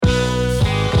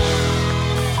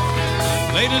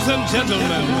Ladies and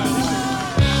gentlemen,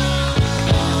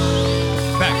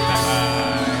 back by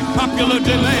popular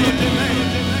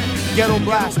demand. Ghetto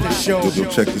Blaster Show.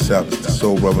 Check this out. It's the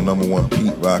Soul Brother #1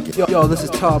 Pete Rocket. Yo, this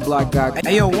is Tall Black Guy.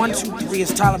 Hey, yo, 1, 2, 3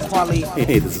 is Tyler Quali.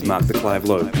 Hey, this is Mark the Clive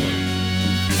Lowe.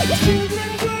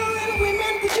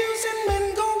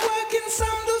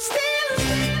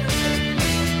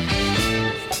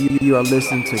 You are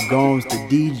listening to Gomes the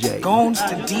DJ. Gomes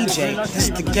the DJ. This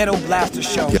is the Ghetto Blaster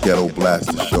Show. Ghetto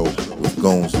Blaster Show with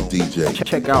Gomes the DJ.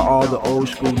 Check out all the old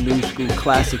school, new school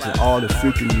classics and all the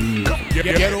future new music.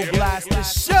 Ghetto Blaster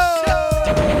Show.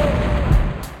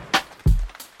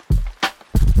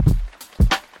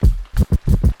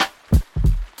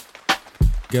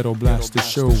 Ghetto Blaster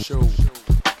Show.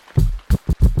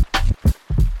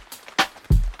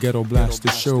 Ghetto Blaster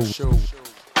Show.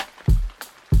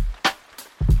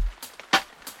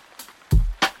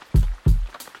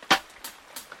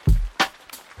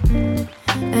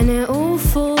 And it all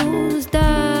falls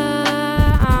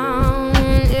down,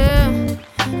 yeah.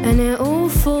 And it all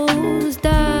falls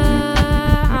down.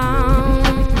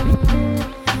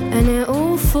 And it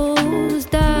all falls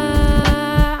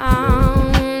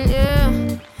down, yeah.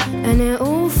 And it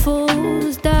all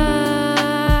falls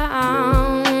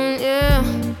down, yeah.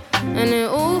 And it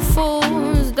all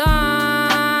falls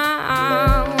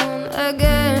down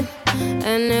again.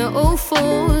 And it all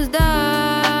falls down.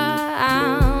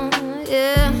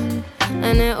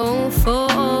 And it all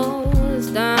falls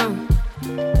down.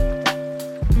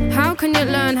 How can you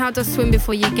learn how to swim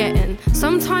before you get in?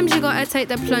 Sometimes you gotta take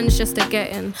the plunge just to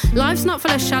get in. Life's not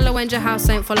full of shallow end, your house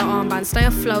ain't full of armbands. Stay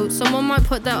afloat, someone might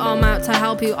put their arm out to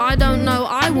help you. I don't know,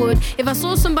 I would if I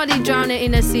saw somebody drowning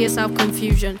in a sea of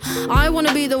self-confusion. I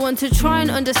wanna be the one to try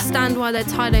and understand why their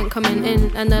tide ain't coming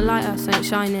in and their lighthouse ain't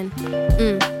shining.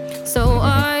 So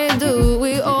why do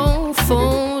we all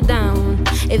fall down?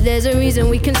 If there's a reason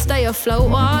we can stay afloat,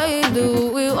 why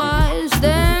do we watch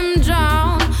them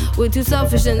drown? We're too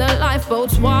selfish in the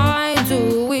lifeboats, why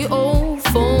do we all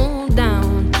fall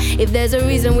down? If there's a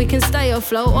reason we can stay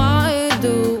afloat, why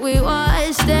do we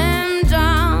watch them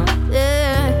drown?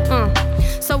 Yeah.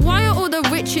 So why are all the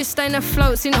riches staying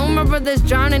afloat? Seen all my brothers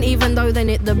drowning even though they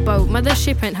knit the boat.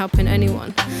 Mothership ain't helping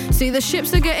anyone. See, the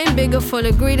ships are getting bigger, full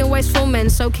of greed and wasteful men,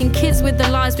 soaking kids with the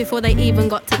lies before they even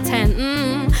got to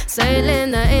 10.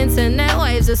 Sailing the internet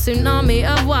waves, a tsunami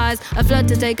of wires, a flood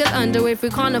to take us under if we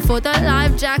can't afford the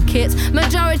life jackets.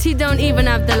 Majority don't even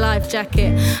have the life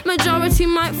jacket. Majority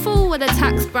might fall with the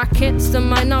tax brackets. The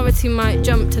minority might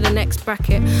jump to the next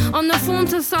bracket. On the form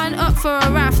to sign up for a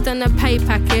raft and a pay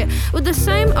packet with the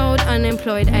same old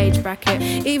unemployed age bracket.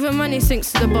 Even money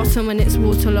sinks to the bottom when it's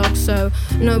waterlogged, so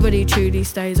nobody truly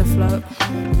stays afloat.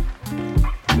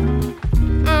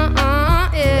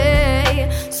 Yeah.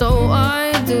 So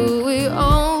why do we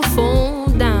all fall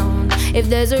down? If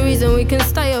there's a reason we can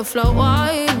stay afloat,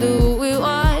 why do we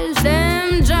watch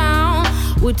them drown?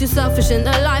 We're too selfish in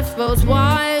the lifeboats,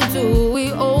 why do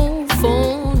we all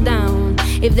fall down?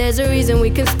 If there's a reason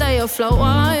we can stay afloat,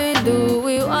 why do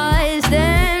we watch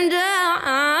them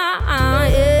drown?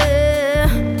 Yeah.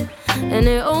 And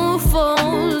it all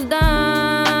falls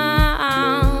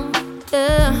down,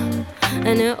 yeah.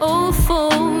 And it all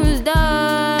falls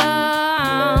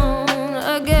down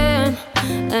again.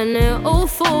 And it all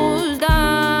falls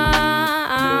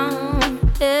down,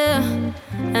 yeah.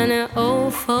 And it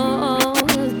all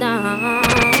falls down.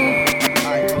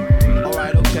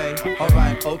 Alright, okay.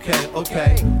 Alright, okay,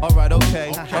 okay. Alright,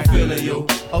 okay. I'm feeling you.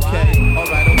 Okay,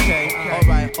 alright, okay.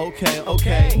 Alright, okay,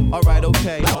 okay. Alright,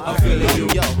 okay. I'm feeling you.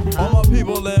 Yo, all my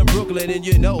people in Brooklyn, and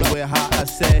you know we're hot. I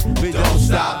said, we don't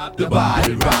stop the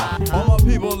body rock. All my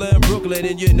people in Brooklyn,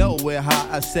 and you know we're hot.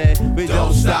 I said, we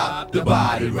don't stop the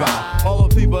body rock. All my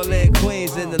people in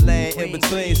Queens, in the land in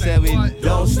between, said we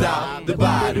don't stop the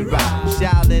body rock.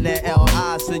 Shouting at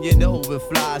L.I., so you know we're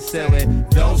fly. Said we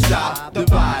don't stop the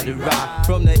body rock.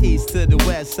 From the east to the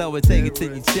west, so we take it to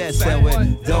your chest. Said we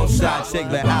don't stop, check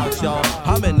that out, y'all.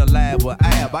 I'm in the lab with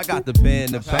Ab, I got the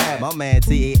pen, the pad. My man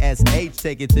T-A-S-H,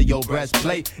 take it to your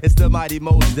breastplate. It's the mighty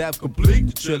Mos Def, complete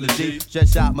the trilogy.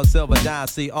 Just shot myself a dime,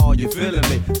 see all you feeling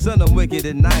me. Son, I'm wicked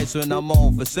and nice when I'm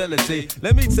on facility.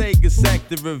 Let me take a sec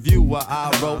to review what I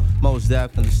wrote. Mos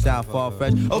Def and the style far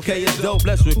fresh. Okay, it's dope,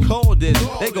 let's record this.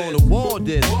 They gonna war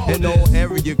this, and no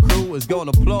area crew is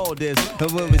gonna applaud this.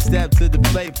 And when we step to the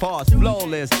plate, pass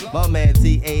flawless. My man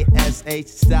TASH,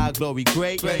 style glory,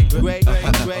 great. And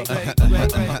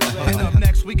up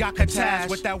next, we got Kataz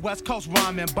with that West Coast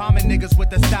rhyming. Bombing niggas with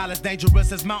the style as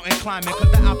dangerous as mountain climbing.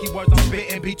 Cause the alky words I'm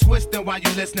spitting be twisting while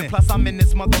you listening. Plus, I'm in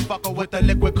this motherfucker with the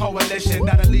liquid coalition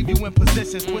that'll leave you in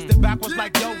positions twisted backwards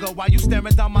like yoga. While you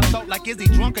staring down my throat like, is he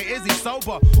drunk or is he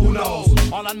sober? Who knows?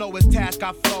 All I know is Tash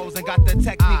got flows and got the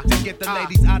technique to get the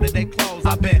ladies out of their clothes.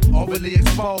 I've been overly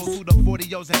exposed to the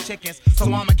 40-os and chickens, so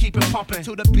I'ma keep it pumping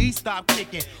till the beat stop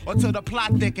kicking or till the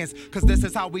plot thickens. Cause this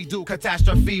is how we do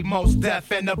catastrophe, most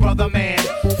deaf and the brother man.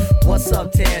 What's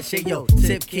up, Tash? Hey, yo,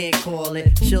 Tip can't call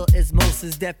it. Sure as most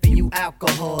is deaf and you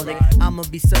alcoholic. I'ma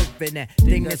be surfing that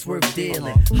thing that's worth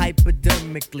dealing.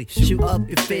 Hypodermically, shoot up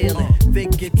your feeling.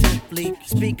 Figuratively,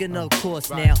 speaking of course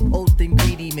now. Oath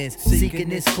ingredients, seeking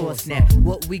this course now.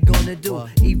 What we gonna do?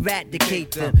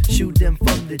 Eradicate them, shoot them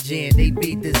from the jam. They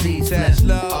be disease.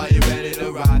 Tesla, are you ready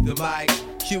to rock the mic?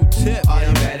 Q-Tip, are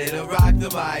you ready to rock the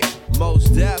mic?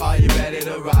 Most Def, are you ready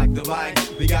to rock the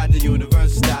mic? We got the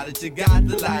universal style that you got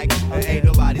to like. And ain't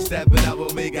nobody stepping up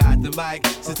when we got the mic.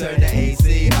 So turn the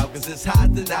AC out cause it's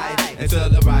hot tonight. Until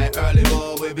the right early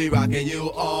morning we'll be rocking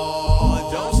you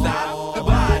on. Don't stop the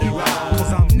body rock.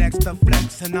 Cause I'm next to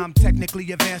flex and I'm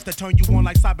technically advanced to turn you on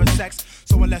like cyber sex.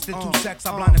 So in less than 2 secs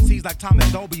I blind the seas like Thomas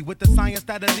Dolby with the science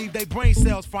that'll leave they brain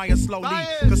cells frying slowly.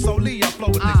 Cause solely I flow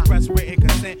with express written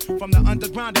consent from the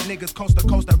underground and niggas coast to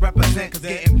coast that represent. Cause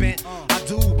getting bent I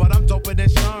do, but I'm doper than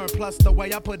Sherm. Plus the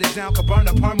way I put it down could burn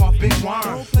the perm off Big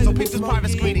Worm. So peep this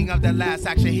private screening of that last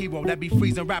action hero that be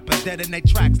freezing rappers dead in they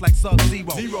tracks like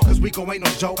Sub-Zero. Cause Rico ain't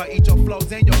no joke, I eat your flows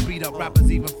and your beat up.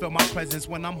 Rappers even feel my presence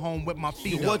when I'm home with my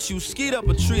feet up. What you skeet up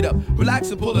or treat up,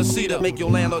 relax and pull a seat up. Make your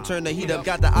landlord turn the heat up.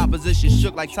 Got the opposition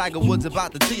shook like Tiger Woods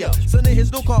about to tee up. Son, there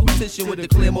is no competition with the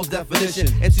clear most definition.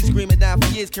 MC screaming down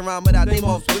for years can rhyme without their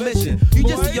mom's permission. You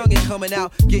just a youngin' coming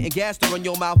out, getting gas to run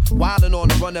your mouth, wildin' on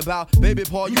the runabout. Baby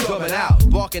Paul, you coming out,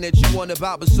 barking at you on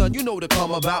about, but son, you know to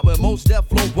come about. When most Def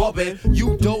flow bumpin',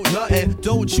 you don't nothing,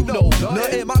 don't you know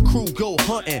nothing? My crew go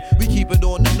hunting, we keep it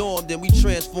on the norm, then we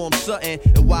transform something.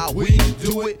 And while we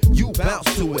do it, you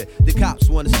bounce to it. The cops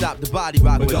wanna stop the body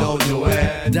rock, but don't do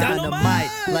it. Dynamite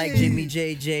like Jimmy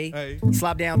JJ. Hey.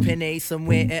 Slop down Pen A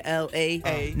somewhere in LA.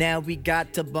 Hey. Now we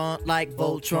got to bump like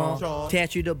Voltron.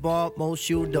 Attach you the bomb, most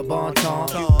you the bon ton.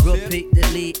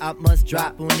 Repeatedly, I must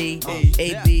drop on knee.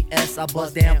 ABS, I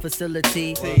bust down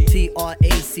facility.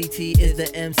 TRACT is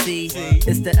the MC.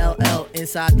 It's the LL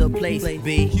inside the place.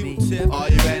 B. Are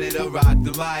you ready to rock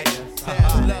the mic?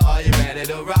 Are you ready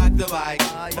to rock the mic?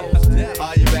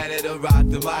 Are you ready to rock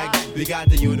the mic? We got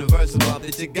the universal bump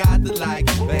that you got to like.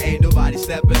 But ain't nobody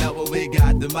stepping up when we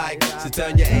got the mic. So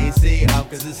turn your AC up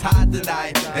cause it's hot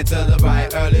tonight. Until the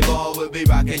bright early morning we'll be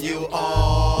rocking you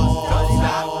on. Don't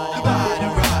stop the body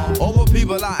rock. All my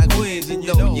people out in Queens,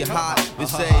 you know you're hot. We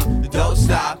say, don't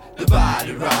stop the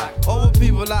body rock. All my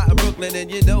people out in Brooklyn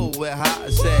and you know we're hot. I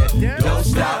said, don't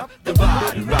stop the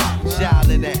body rock. Shout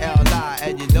in the LI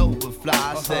and you know we're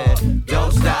fly. I said,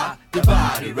 don't stop the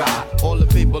body rock. All the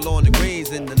people on the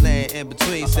greens in the land in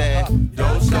between said,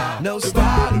 don't stop, no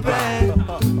stopping,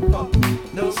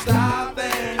 no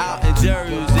stopping. Out in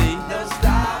Jersey, no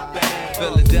stopping.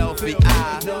 Philadelphia,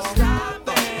 no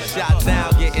stopping. Shot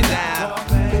down, getting down.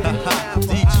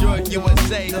 Detroit,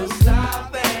 USA, no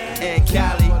stopping. And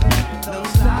Cali, no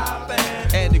stopping.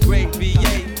 And the great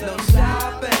VA, no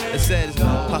stopping. It says,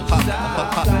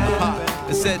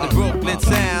 it said the Brooklyn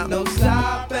sound, no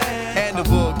stopping. And the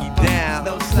boogie down,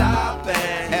 no stopping.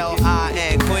 L.I.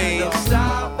 and Queens, no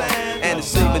stopping. And the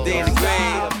Super Medina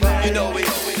Green, you know we.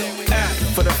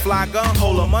 For the fly gun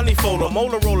holder, money folder,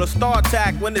 molar roller, star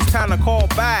attack when it's time to call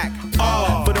back.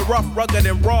 For the rough, rugged,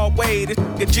 and raw way, this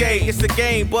nigga Jay, it's a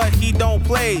game, but he don't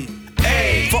play.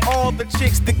 Ay. For all the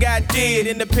chicks that got dead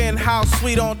in the penthouse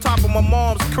suite on top of my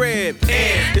mom's crib.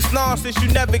 It's nonsense you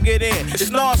never get in. It's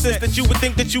nonsense that you would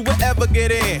think that you would ever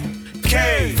get in.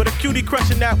 K. For the cutie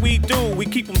crushing that we do, we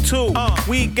keep them two.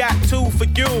 We got two for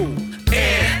you.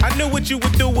 I knew what you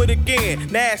would do it again.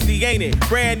 Nasty, ain't it?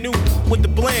 Brand new with the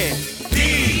blend.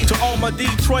 D. To all my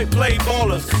Detroit play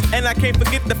ballers. And I can't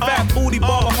forget the fat booty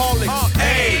ballaholics.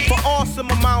 A. For awesome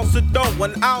amounts of dough,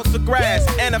 1 ounce of grass,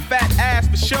 and a fat ass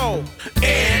for show.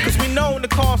 Cause we known to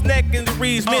cause neck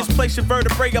injuries. Misplace your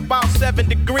vertebrae about 7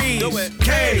 degrees.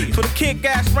 K. For the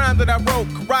kick-ass rhymes that I wrote.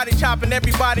 Karate chopping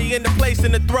everybody in the place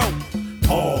in the throat.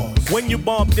 Pause. When you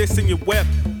bump this in your whip.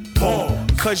 Pause.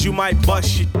 Cause you might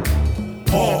bust it.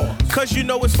 Pause. Cause you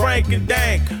know it's Frank and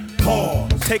Dank. Pause.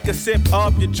 take a sip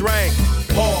of your drink.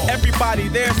 Everybody,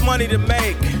 there's money to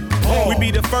make. We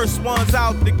be the first ones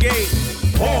out the gate.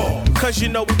 Cause you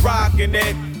know we rockin'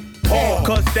 it.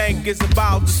 Cause dank is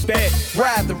about to spit.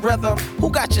 Ride the rhythm, who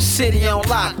got your city on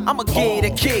lock? I'ma give you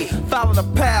the key. Follow the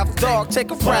path, dog,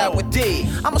 take a ride with D.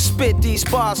 I'ma spit these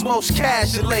bars most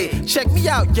casually. Check me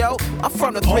out, yo, I'm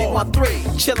from the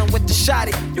 313. Chillin' with the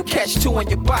shotty, you catch two in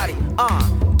your body.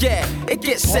 Yeah, it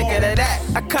gets sicker than that.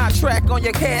 A contract on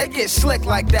your head, it gets slick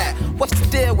like that. What's the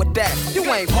deal with that? You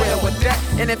ain't real with that.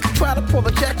 And if you try to pull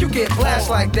a jack, you get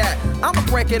blasted like that. I'ma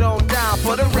break it all down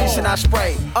for the reason I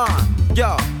spray.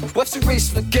 Yo, what's the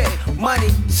reason to get money,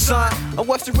 son? And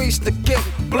what's the reason to get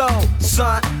blow,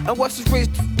 son? And what's the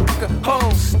reason to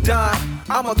hoes done?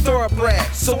 I'm a thoroughbred,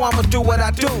 so I'ma do what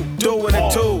I do. Doing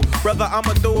it too, brother,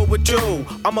 I'ma do it with you.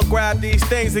 I'ma grab these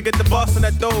things and get the bustin'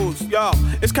 at those. Yo,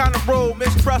 it's kinda rude,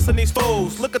 mistrusting these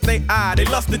fools. Look at they eye, they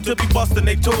lustin' to be bustin'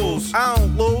 they tools. I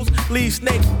don't lose, leave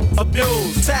snake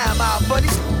abused. Time out for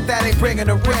these that ain't bringing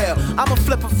the real. I'ma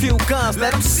flip a few guns,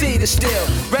 let them see the steel.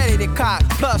 Ready to cock,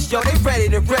 plus yo, they ready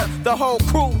to rip. The whole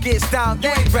crew gets down, they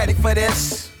ain't ready for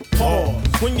this.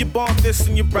 When you bump this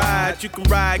in your ride, you can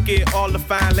ride, get all the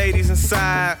fine ladies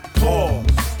inside.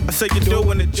 I say you're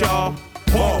doing it, y'all.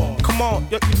 Come on,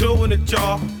 yo, you doing it,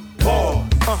 y'all.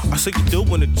 I say you're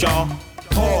doing it, y'all.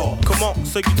 Come on,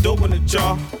 say you're doing it,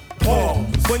 y'all.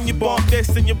 When you bump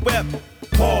this in your whip,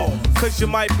 cause you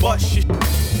might bust your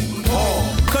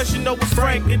cause you know it's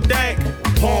Frank and Dank.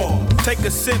 Take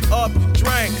a sip of your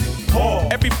drink.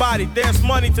 Everybody, there's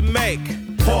money to make.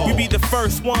 We be the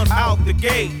first ones out the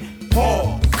gate.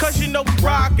 Cause you know we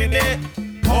rockin' it.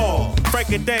 Frank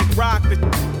and Dank rock the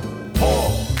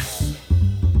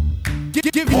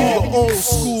Giving you the old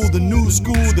school, the new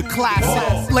school, the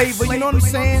classic flavor, you know what I'm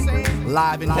saying?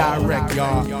 Live and direct,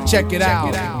 y'all. Check it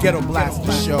out. Ghetto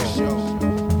Blaster Show.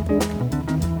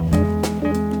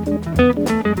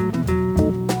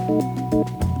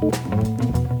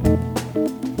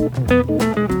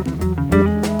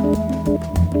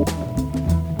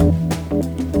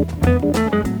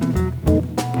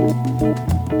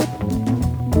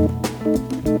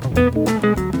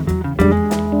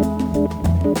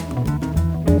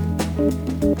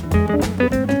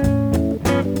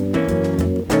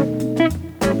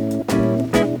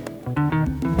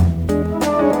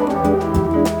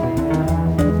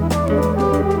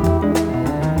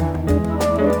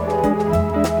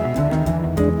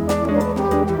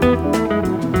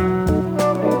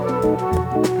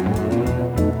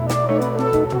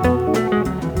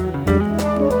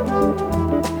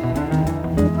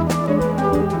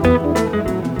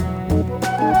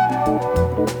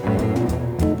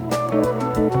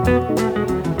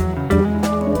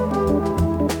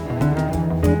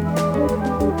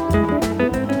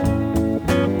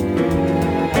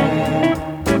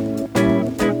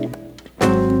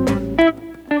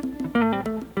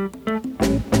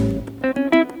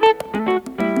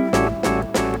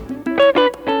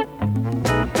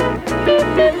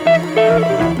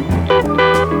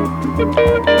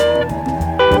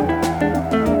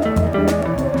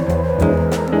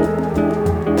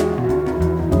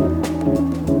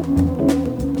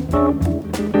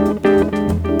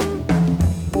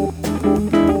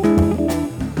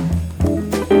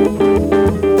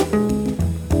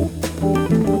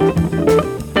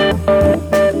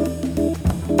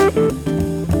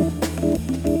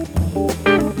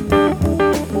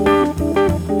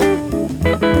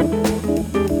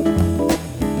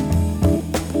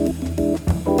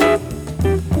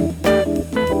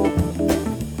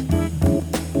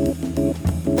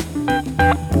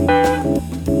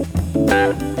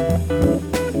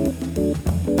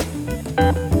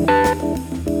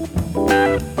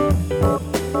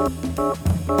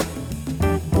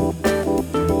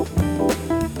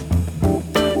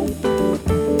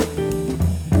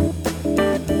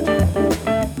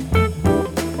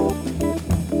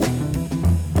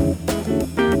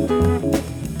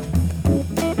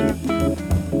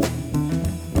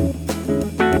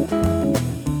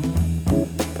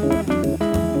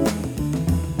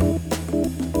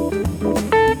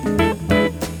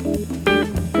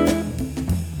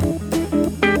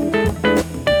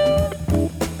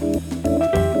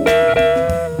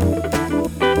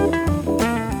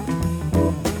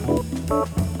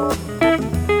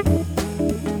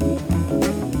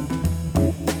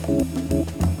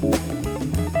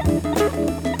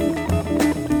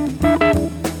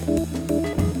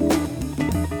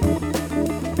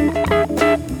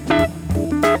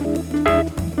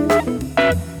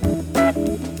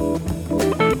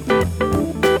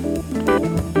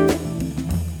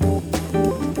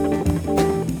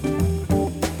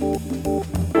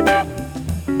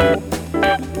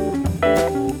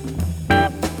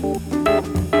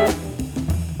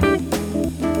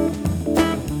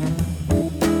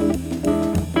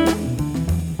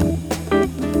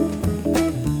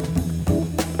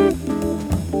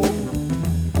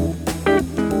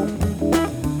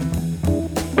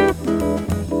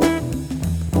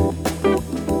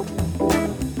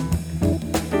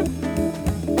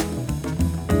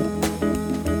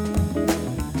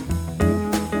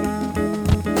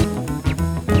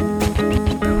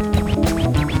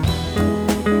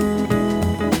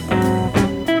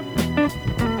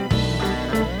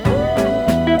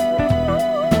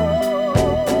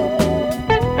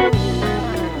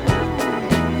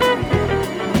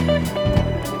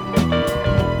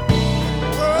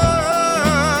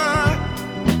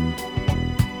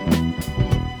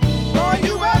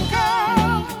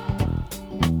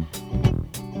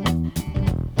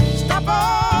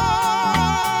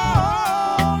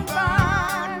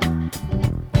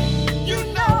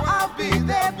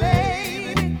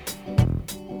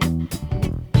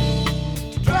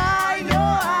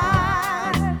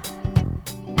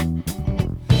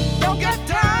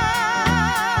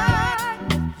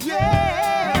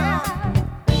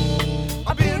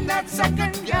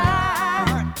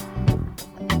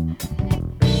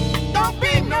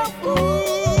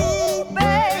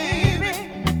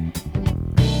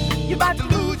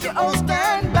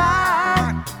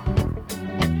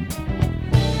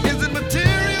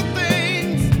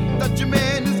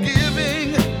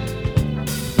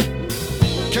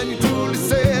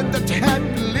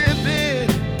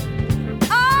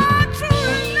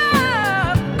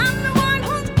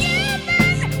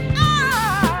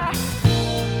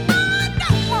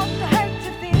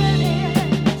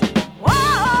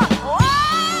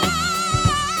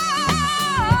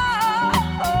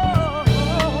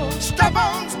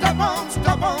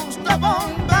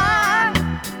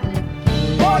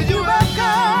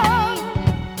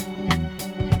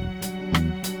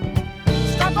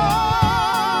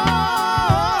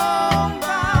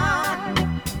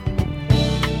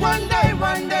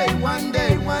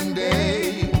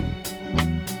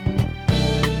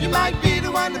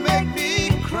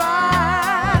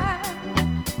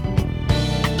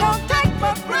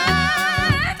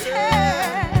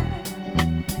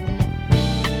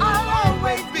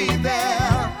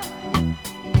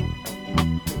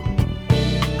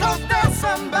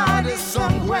 somebody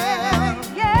somewhere,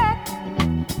 yeah,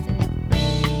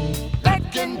 that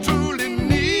can truly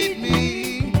need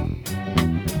me.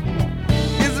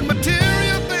 Is it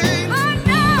material things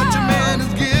that your man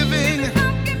is giving?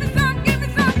 Give me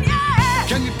some, yeah.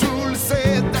 Can you truly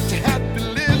say that you're happy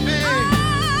living?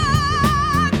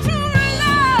 True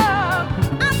love,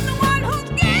 I'm the one who's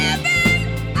giving.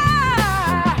 I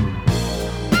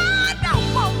don't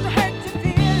want to hurt your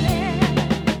feelings.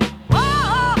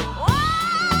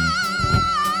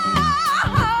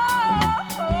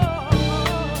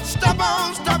 Stop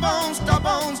on, stop on, stop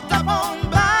on, stop on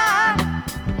by.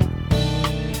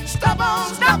 Stop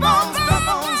on, stop on, stop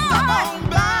on, stop on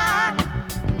by.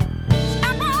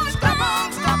 Stop on, stop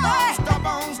on, stop on, stop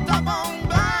on, stop on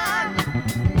by.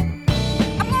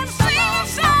 I'm gonna sing a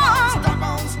song. Stop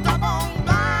on, stop on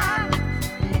by.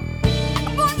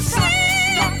 I'm gonna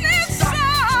sing this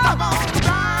song. Stop on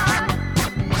by.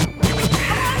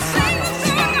 I'm gonna sing this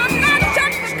song. I'm not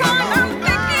just because I'm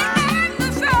thinking in the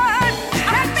sun.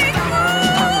 Let me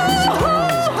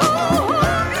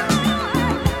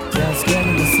Just give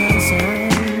me the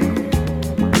sunshine.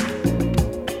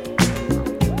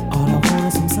 All I want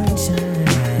is some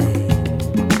sunshine.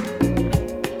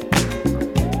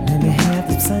 Let me have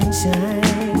the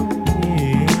sunshine.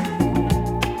 Yeah.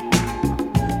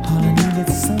 All I need is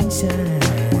the sunshine.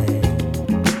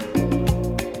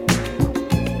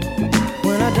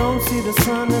 When I don't see the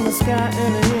sun in the sky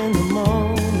early in the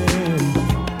morning,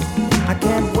 I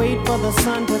can't wait for the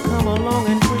sun to come along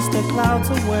and push the clouds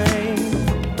away.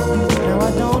 Now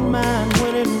I don't mind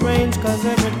when it rains, cause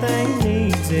everything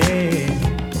needs it.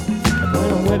 But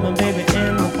when I'm with my baby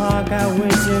in the park, I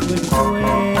wish it would quit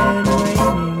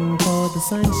raining for the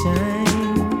sunshine.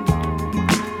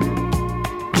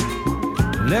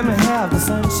 Let me have the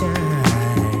sunshine.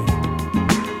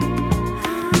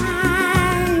 I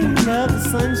love the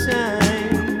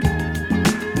sunshine.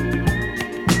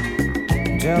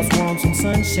 Just want some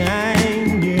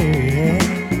sunshine, yeah.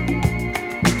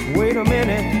 Wait a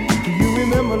minute, do you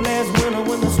remember last winter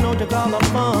when the snow took all the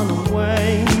fun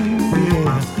away?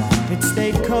 Yeah, it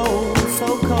stayed cold,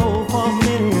 so cold for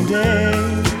many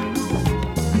days.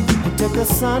 It took the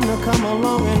sun to come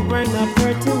along and bring the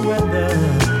pretty weather.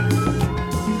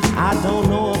 I don't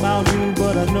know about you,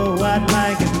 but I know I'd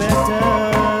like it better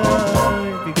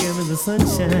if you give me the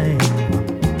sunshine.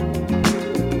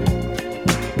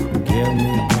 Give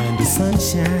me the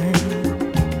sunshine.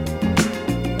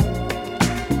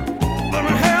 Let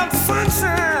me have the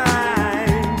sunshine.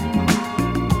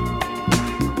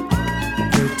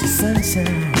 Pretty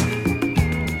sunshine.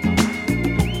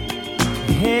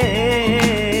 Hey.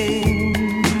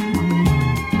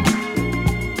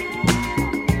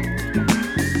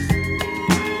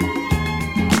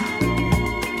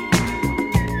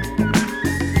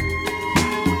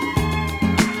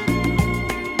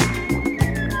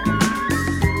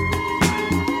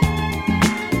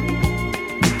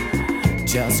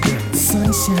 Just give me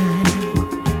sunshine.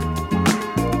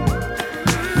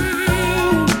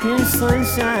 Give me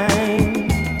sunshine.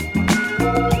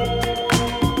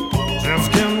 Just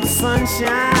give me sunshine.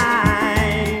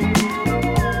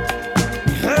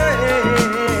 Hey.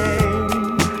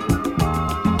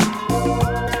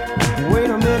 Wait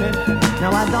a minute.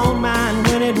 Now I don't mind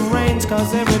when it rains,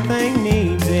 cause everything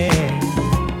needs it.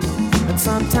 And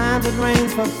sometimes it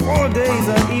rains for 4 days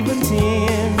or even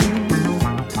 10.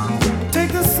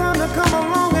 Take the sun to come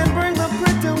along and bring the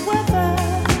pretty weather.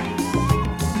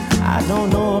 I don't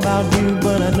know about you,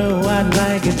 but I know I'd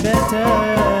like it better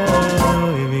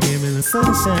if you give me the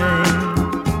sunshine.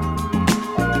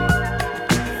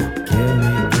 Give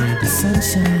me the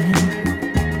sunshine.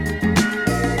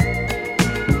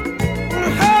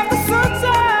 Have the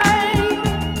sunshine.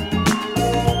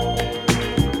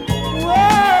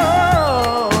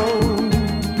 Whoa.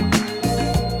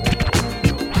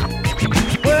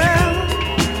 Well,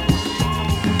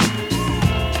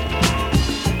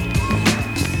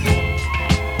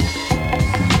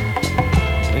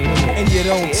 And you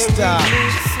don't stop.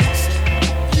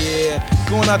 Yeah,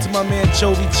 going out to my man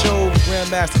Chovy Chove,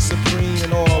 Grandmaster Supreme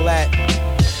and all that.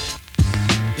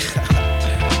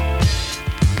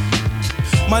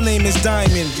 My name is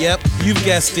Diamond, yep, you've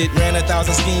guessed it. Ran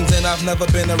 1,000 schemes and I've never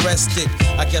been arrested.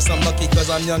 I guess I'm lucky cause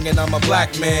I'm young and I'm a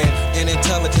black man. And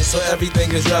intelligent, so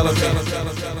everything is relevant.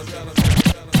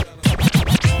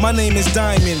 My name is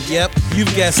Diamond, yep,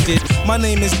 you've guessed it. My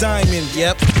name is Diamond,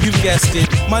 yep, you guessed it.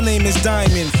 My name is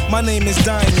Diamond, my name is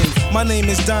Diamond, my name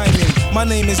is Diamond, my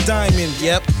name is Diamond.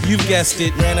 Yep, you guessed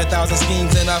it. Ran 1,000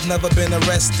 schemes and I've never been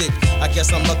arrested. I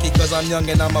guess I'm lucky cause I'm young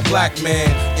and I'm a black man.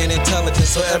 And intelligent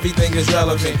so everything is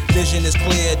relevant. Vision is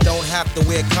clear, don't have to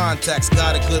wear contacts.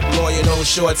 Got a good lawyer, no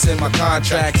shorts in my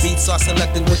contract. Beats are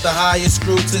selected with the highest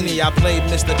scrutiny. I played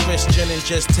Mr. Christian and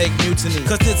just take mutiny.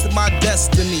 Cause it's my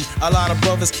destiny. A lot of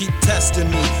brothers keep testing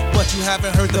me, but you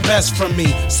haven't heard the best from me.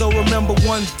 So remember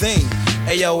one thing.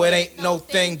 Ayo, it ain't no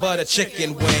thing but a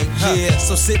chicken wing. Yeah,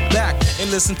 so sit back and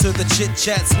listen to the chit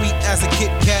chat, sweet as a Kit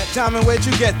Kat. Diamond, where'd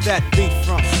you get that beat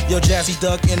from? Yo, Jazzy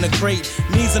dug in the crate,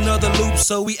 needs another loop,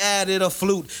 so we added a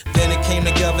flute. Then it came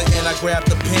together and I grabbed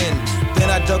the pen. Then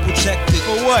I double checked it.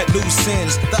 For what? Loose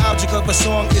ends. The object of a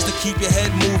song is to keep your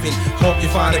head moving. Hope you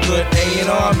find a good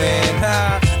A&R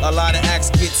man. A lot of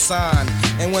acts get signed,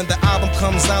 and when the album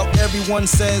comes out, everyone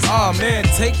says, "Oh man,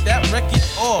 take that record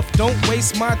off. Don't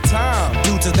waste my time."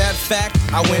 Due to that fact,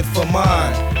 I went for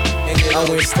mine. And I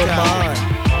went for mine.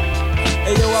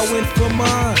 Hey yo, I went for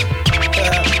mine.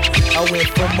 I went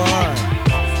for mine.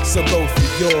 So go for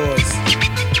yours.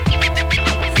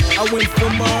 I went for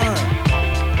mine.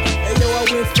 Hey yo, I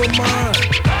went for mine.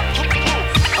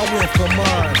 I went for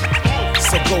mine.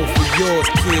 So go for yours,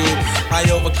 kid. I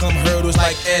overcome hurdles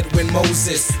like Edwin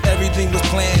Moses. Everything was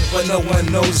planned, but no one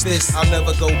knows this. I'll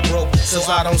never go broke, so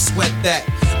I don't sweat that.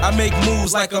 I make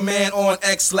moves like a man on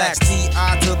X-Lax.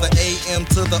 T-I to the A-M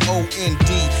to the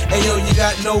O-N-D. Hey yo, you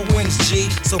got no wins, G.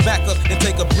 So back up and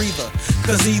take a breather.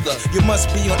 Cause either you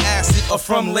must be on acid or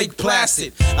from Lake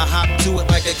Placid. I hop to it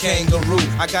like a kangaroo.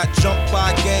 I got jumped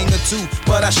by a gang or two,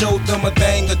 but I showed them a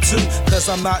thing or two. Cause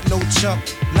I'm not no chump.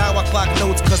 Now I clock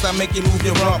notes cause I make you move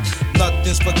your rump.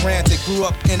 Nothing's for granted, grew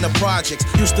up in the projects.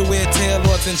 Used to wear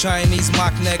tailors and Chinese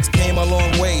mock necks. Came a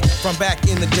long way from back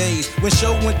in the days when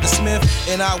Show went to Smith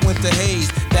and I went to Hayes.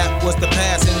 That was the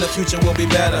past and the future will be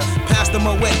better. Pass them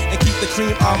away and keep the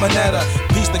cream Armanetta.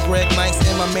 Peace to Greg Nice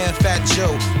and my man Fat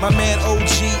Joe. My man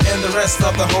OG and the rest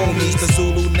of the homies. The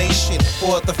Zulu Nation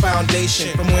for the foundation.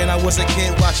 From when I was a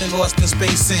kid watching Lost in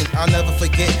Space and I'll never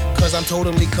forget cause I'm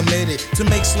totally committed to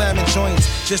make slamming joints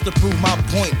just to prove my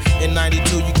point. In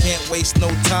 92 you can't waste no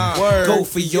time. Word. Go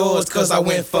for yours cause I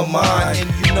went for mine. And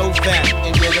you know that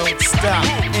and you don't stop.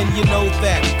 And you know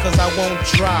that cause I won't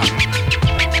drop.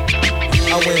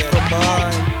 I went for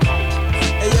mine.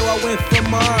 Hey yo, I went for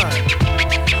mine.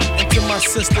 And to my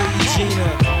sister Regina,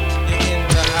 you're in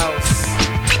the house.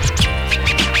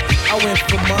 I went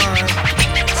for mine.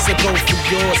 So go for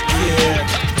yours, kid.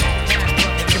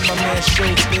 And to my man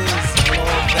Showbiz and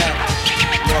all that.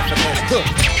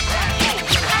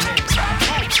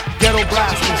 Ghetto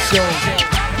Blaster Show.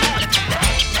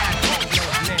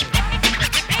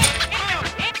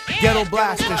 Ghetto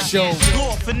Blaster Show.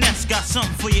 Lord Finesse got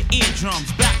something for your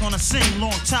eardrums. Back on the scene,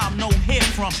 long time no hear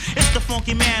from. It's the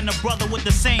funky man, the brother with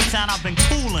the same sound I've been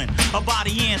cooling. A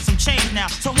body and some change now.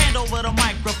 So hand over the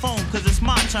microphone, cause it's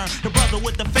my turn. The brother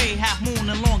with the fade, half moon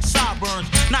and long sideburns.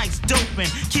 Nice doping,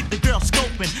 keep the girl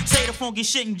scoping. Say the funky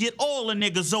shit and get all the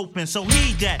niggas open. So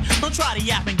heed that, don't try to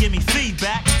yap and give me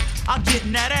feedback. I'll get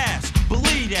in that ass,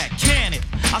 believe that, can it?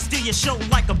 I steal your show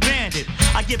like a bandit.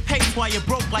 I get paid while you're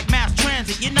broke like mass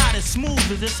transit. You're not as smooth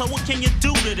as this, so what can you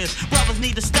do to this? Brothers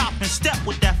need to stop and step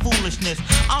with that foolishness.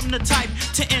 I'm the type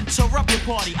to interrupt your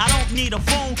party. I don't need a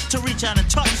phone to reach out and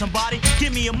touch somebody.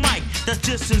 Give me a mic that's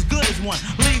just as good as one.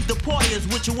 Leave the party as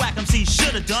what you whack MC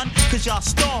should've done. Cause y'all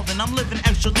starving, I'm living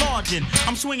extra large and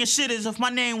I'm swinging shit as if my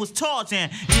name was Tarzan.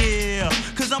 Yeah,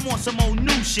 cause I'm on some old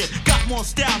new shit. Got more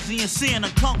styles than you see in a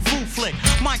kung fu flick.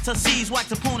 Mics I seize,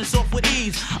 wax opponents off with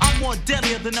ease. I'm more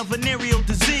deadlier than a venereal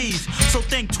disease. So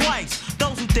think twice,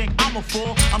 those who think I'm a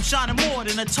fool. I'm shining more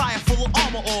than a tire full of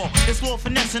armor ore. It's Lord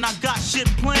Finesse and I got shit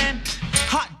planned.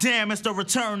 Hot damn, it's the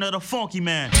return of the funky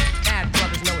man. Mad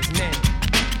brothers know his name.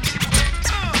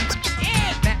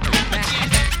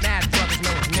 Mad brothers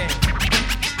know his name.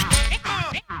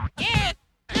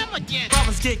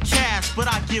 Brothers get cash, but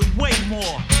I get way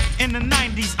more. In the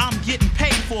 90s, I'm getting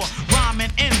paid for rhyming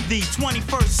in the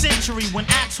 21st century. When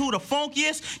asked who the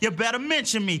funkiest, you better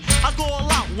mention me. I go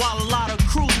all out while a lot of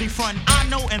crews be frontin'. I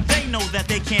know and they know that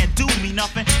they can't do me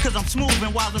nothing, cause I'm smooth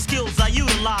and while the skills I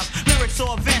utilize. Lyrics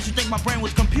so advanced, you think my brain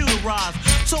was computerized.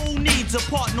 So who needs a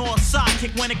partner or a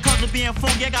sidekick when it comes to being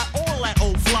funky? I got all that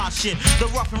old fly shit, the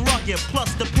rough and rugged,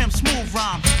 plus the pimp smooth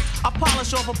rhymes. I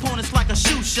polish off opponents like a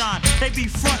shoe shine. They be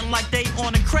frontin' like they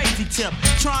on a crazy tip.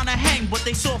 Trying to hang, but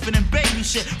they soften and baby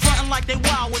shit. Frontin' like they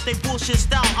wild with they bullshit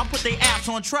style. I put they apps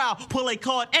on trial, pull a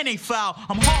card and they foul.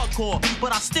 I'm hardcore,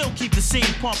 but I still keep the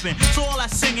scene pumping. So all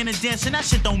that singing and dancing, that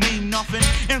shit don't mean nothing.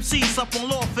 MCs up on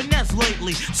Lord Finesse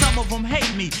lately. Some of them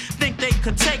hate me, think they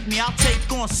could take me. I'll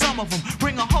take on some of them,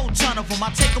 bring a whole ton of them. I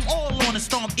take them all on and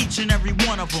stomp each and every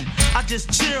one of them. I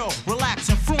just chill, relax,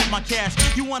 and flaunt my cash.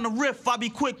 You want a riff, I be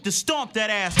quick to stomp that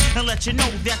ass and let you know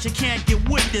that you can't get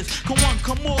with this. Come on,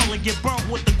 come all and get burnt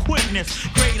with the quickness.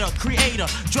 Greater, creator,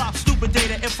 drop stupid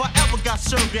data. If I ever got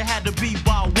served, it had to be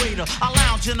by a waiter. I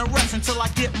lounge in the rest until I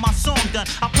get my song done.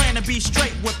 I plan to be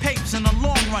straight with papes in the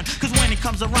long run. Cause when it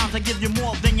comes around, I give you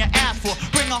more than you ask for.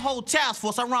 Bring a whole task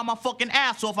force, I rhyme my fucking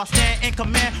ass off. I stand in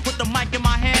command with the mic in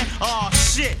my hand. Oh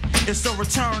shit, it's the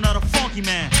return of the funky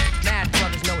man. Mad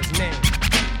brothers know his name.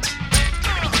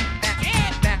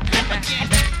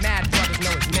 Mad brothers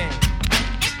know his name.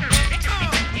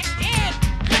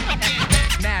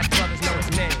 Mad brothers know his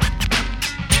name.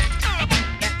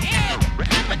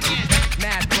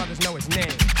 Mad brothers know his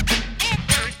name.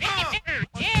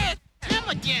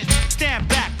 Stand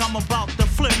back, I'm about to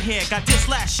flip here. Got this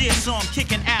last year, so I'm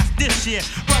kicking ass this year.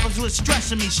 Brothers was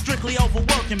stressing me, strictly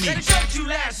overworking me. They showed you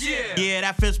last year. Yeah,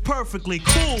 that fits perfectly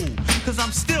cool, cause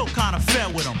I'm still kinda fair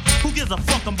with them. Who gives a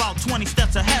fuck about 20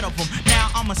 steps ahead of them?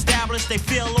 Now I'm established, they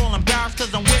feel all embarrassed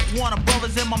cause I'm with Warner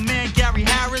Brothers and my man Gary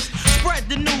Harris. Spread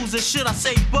the news, or should I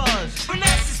say buzz?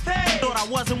 Finesse is paid. Thought I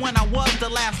wasn't when I was, the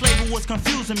last label was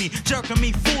confusing me, jerking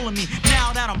me, fooling me.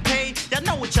 Now that I'm paid, y'all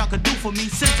know what y'all could do for me.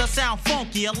 Since I sound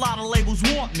funky, a lot of labels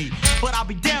want me. But I'll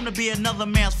be damned to be another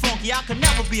man's funky. I could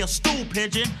never be a stool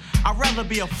pigeon, I'd rather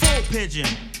be a full pigeon.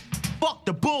 Fuck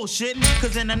the bullshitting,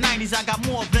 cause in the 90s I got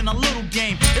more than a little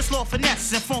game. It's Lord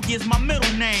Finesse and Funky is my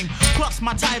middle name. Plus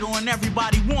my title and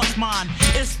everybody wants mine.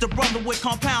 It's the brother with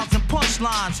compounds and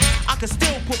punchlines. I could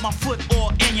still put my foot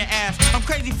all in your ass. I'm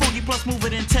crazy funky plus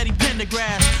moving in Teddy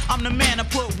Pendergrass. I'm the man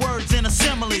that put words in a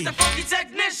simile. He's the funky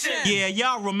technician. Yeah,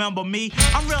 y'all remember me.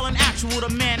 I'm real and actual, the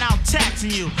man out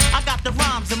taxing you. I got the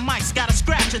rhymes and mics, got a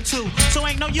scratch or two. So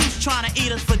ain't no use trying to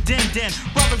eat us for din-din.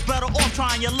 Brothers better off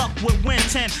trying your luck with Win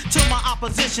 10. Till my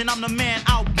opposition, I'm the man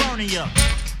out burning ya.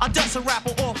 I dust a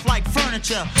rapper off like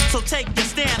furniture. So take your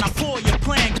stand, I pour your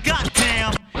plan.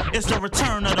 Goddamn, it's the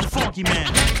return of the funky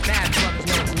man. Mad brothers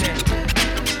know his name.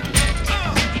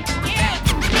 Mad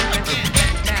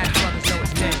brothers know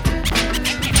his name.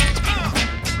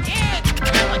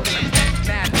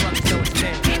 Mad brothers know his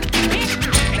name.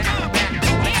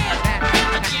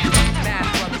 Mad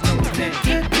brothers know his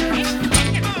name.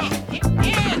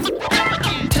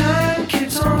 Time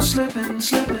keeps on slipping,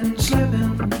 slipping,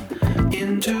 slipping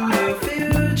into the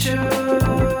future.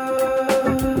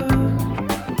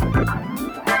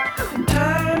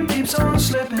 Time keeps on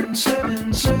slipping,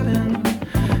 slipping, slipping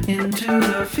into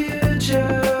the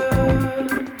future.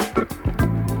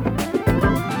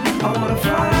 I wanna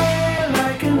fly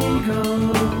like an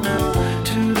eagle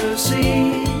to the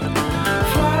sea.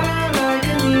 Fly like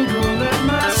an eagle, let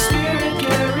my spirit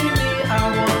carry me. I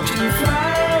want to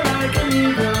fly like an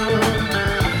eagle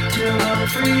till I'm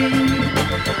free.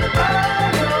 I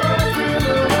go through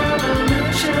the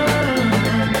revolution.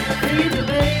 Feed the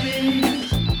babies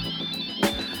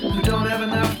who don't have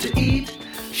enough to eat.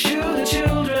 Shoe the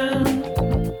children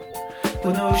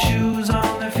with no shoes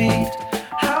on their feet.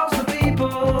 House the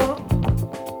people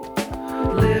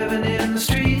living in the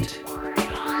street.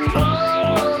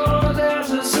 Oh,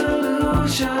 there's a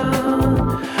solution.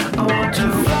 I want to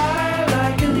fly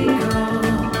like an eagle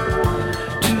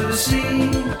to the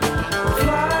sea.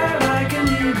 Fly like an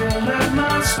eagle, let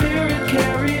my spirit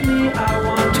carry me. I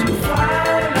want to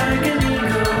fly like an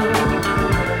eagle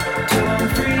till I'm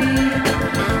free.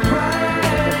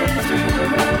 Right through the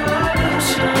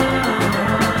revolution.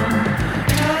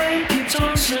 Time keeps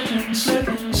on slipping,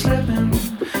 slipping, slipping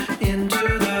into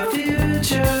the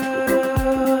future.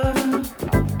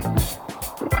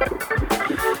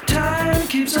 Time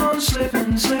keeps on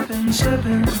slipping, slipping,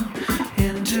 slipping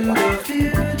into the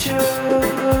future.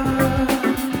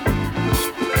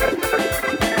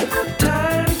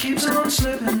 Time keeps on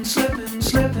slipping, slipping,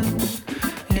 slipping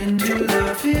into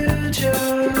the future.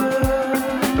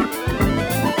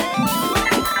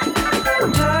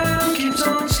 Time keeps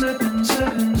on slipping,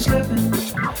 slipping, slipping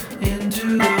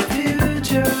into the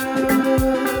future.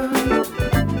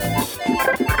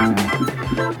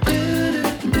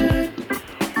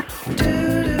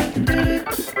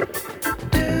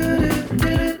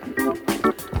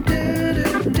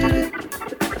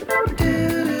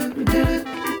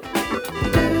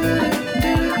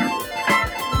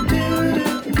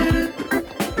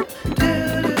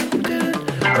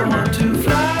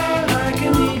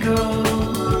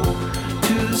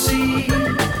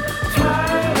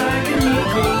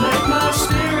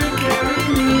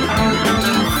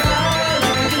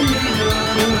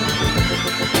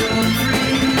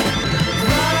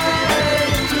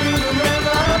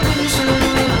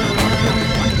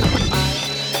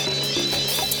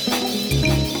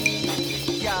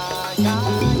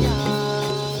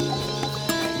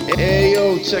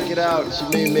 check it out. It's your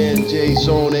main man Jay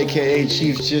Zone, aka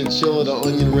Chief Chinchilla, the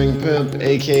Onion Ring Pimp,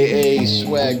 aka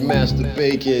Swag Master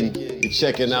Bacon. You're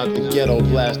checking out the Ghetto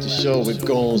Blaster Show with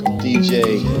Gones, the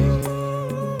DJ.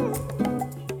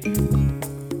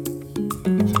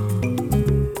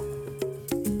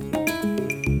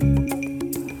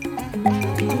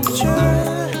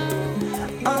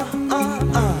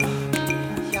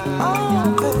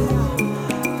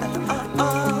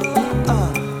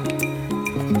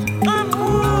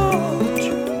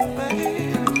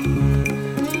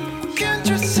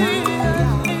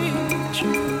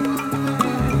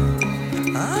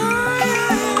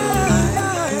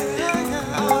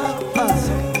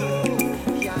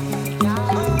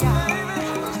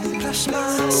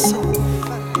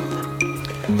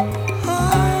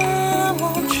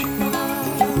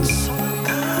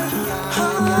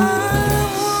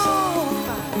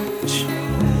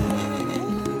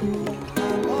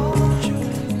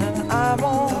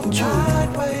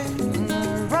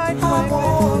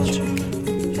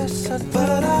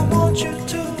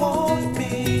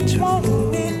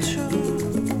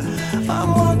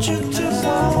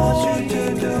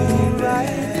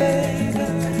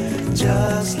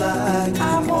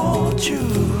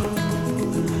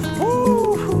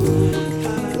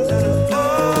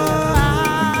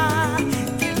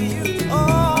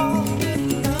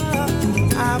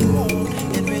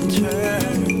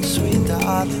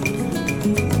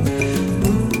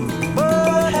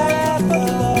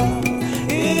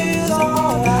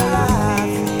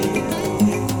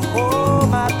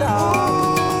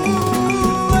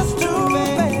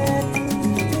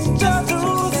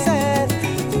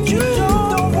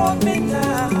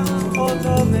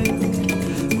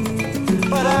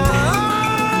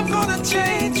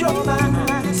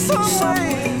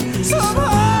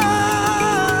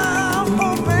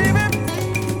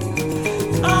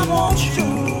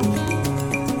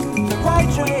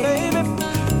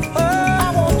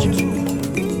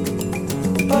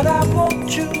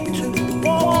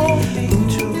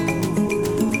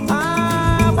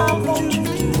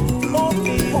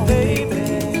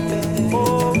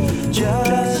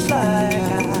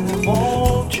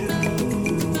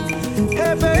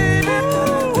 Hey baby, I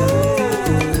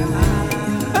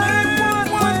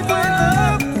want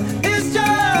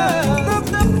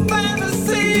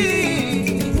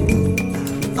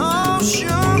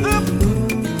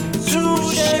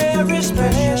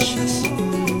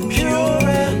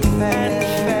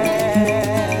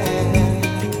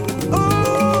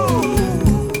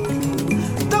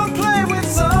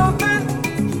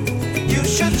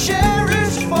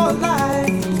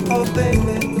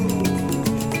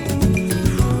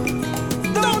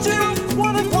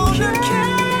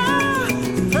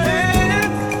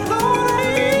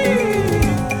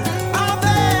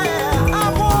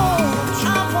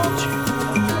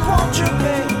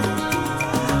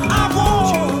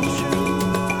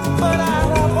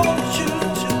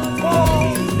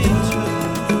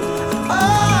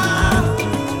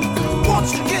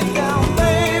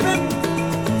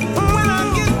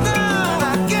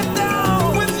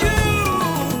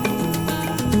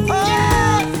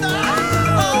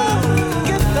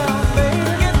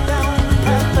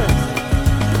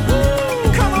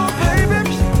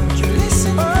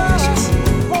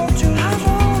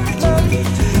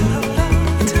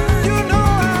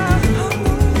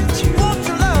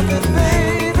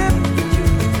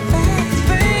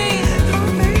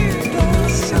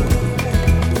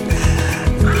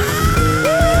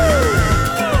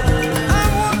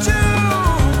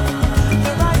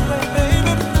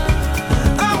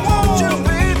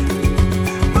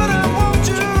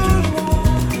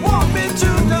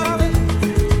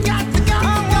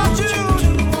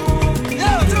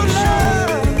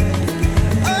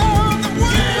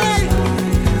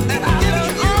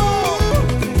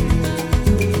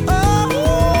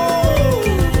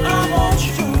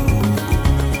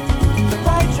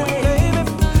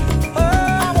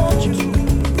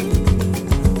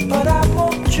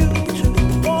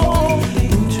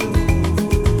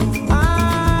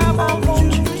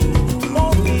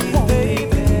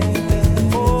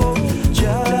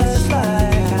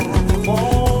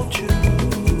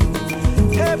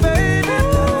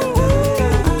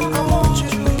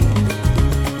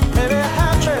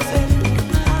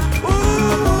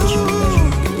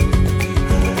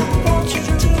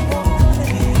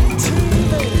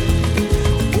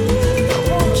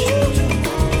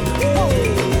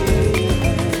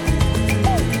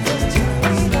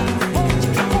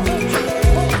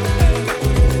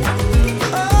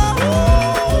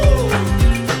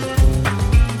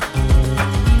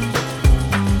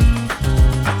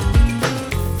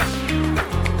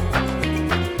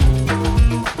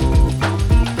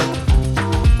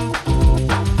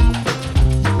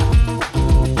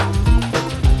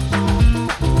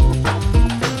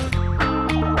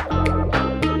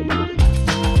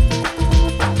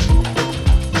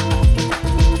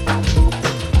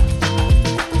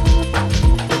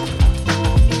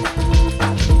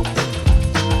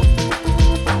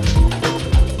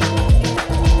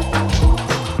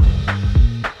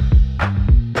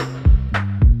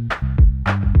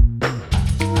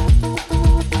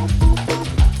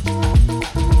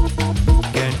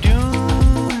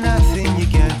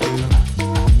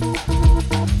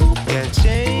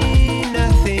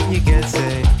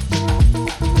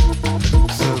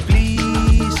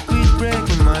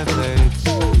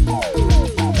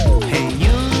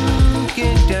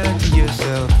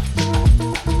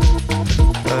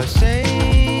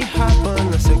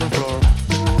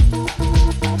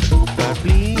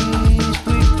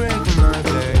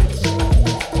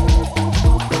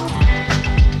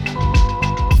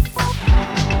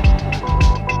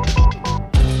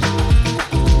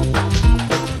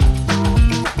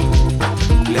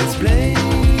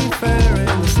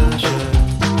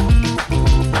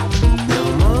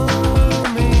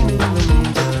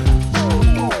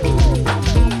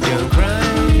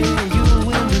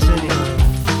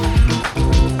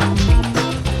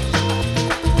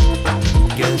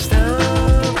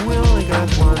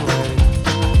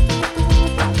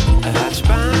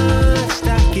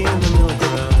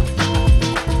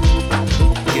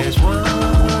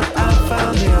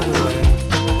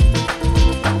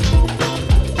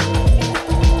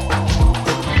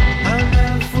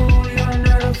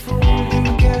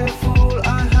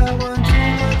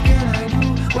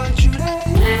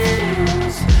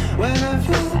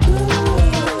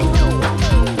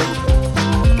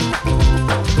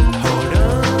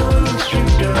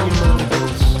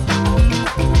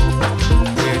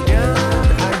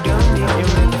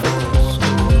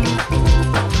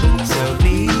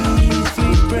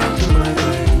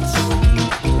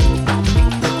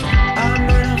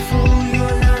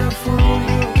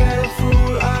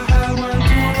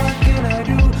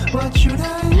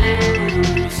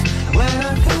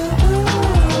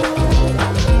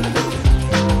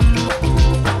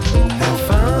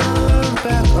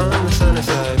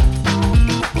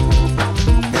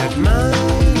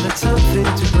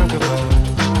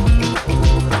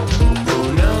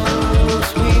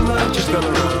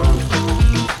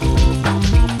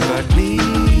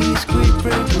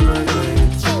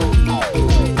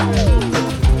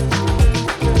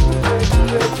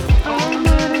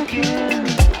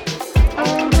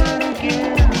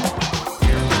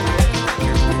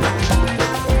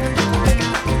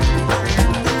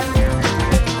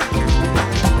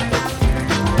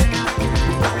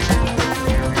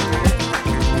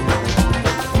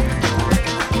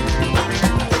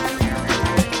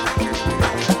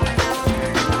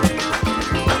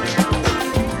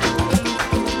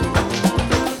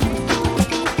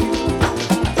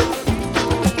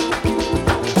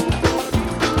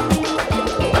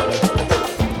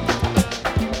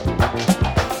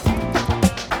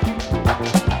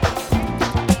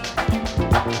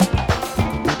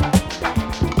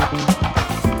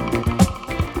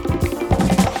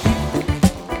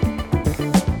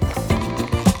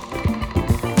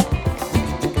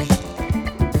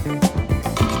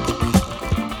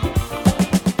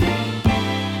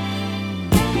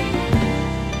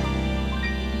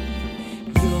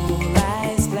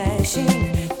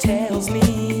machine tells me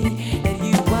that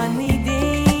you are needing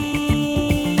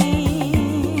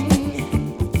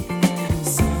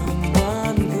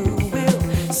someone who will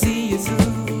see you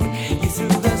through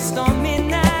the stormy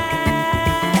night.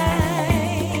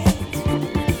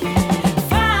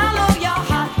 Follow your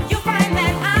heart, you'll find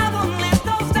that I won't let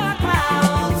those dark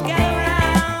clouds get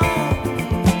around.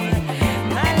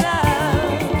 My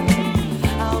love,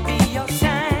 I'll be your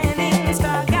shining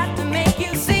star, got to make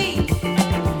you see.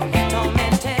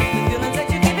 Tormented with feelings that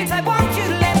you keep inside, won't you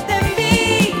let them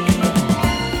be?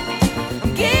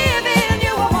 I'm giving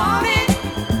you a warning.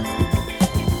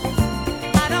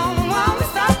 I don't want to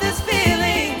stop this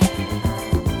feeling.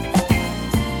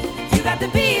 You got to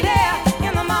be there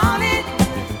in the morning.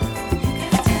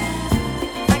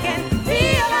 I can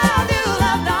feel our new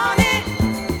love dawning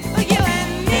for you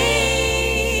and me.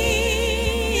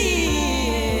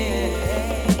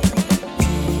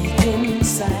 Deep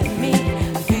inside me,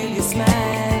 I feel you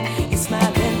smile. You're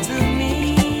smiling through me.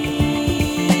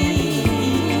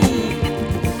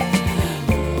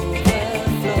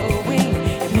 Overflowing,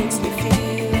 it makes me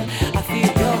feel. I feel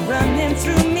you're running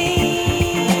through me.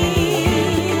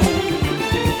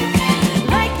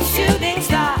 Like a shooting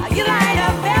star, you light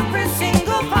up every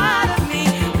single part of me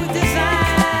with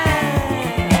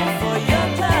desire for your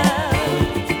love.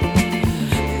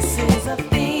 This is a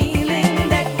feeling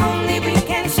that only we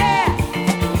can share.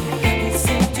 We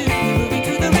seem to be moving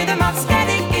to the rhythm of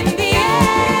static in the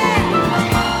air.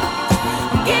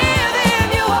 I'm giving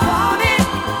you a warning.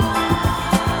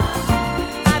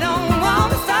 I don't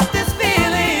want to stop this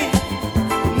feeling.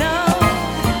 No,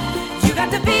 you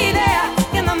got to be there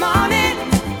in the morning.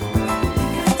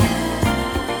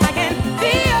 I can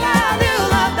feel our new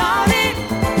love dawning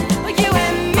for you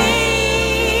and me.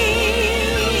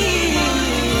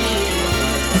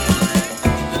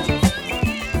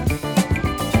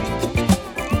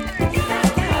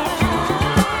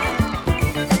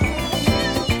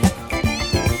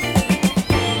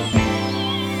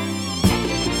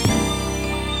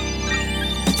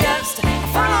 Just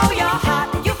follow your heart,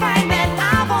 you'll find that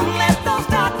I won't let those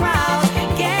dark clouds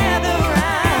gather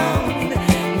round.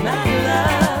 My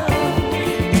love,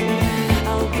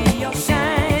 I'll be your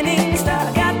shining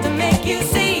star, got to make you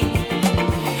see.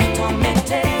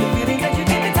 Tormented with feelings that you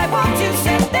keep inside, won't you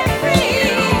set them free?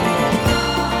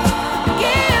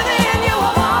 Giving you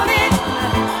a warning.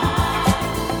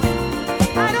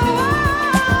 I don't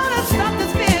wanna stop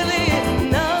this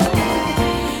feeling, no.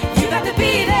 You got to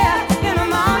be there in the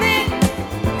morning.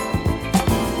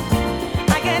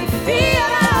 I can feel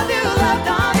our new love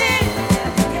dawning.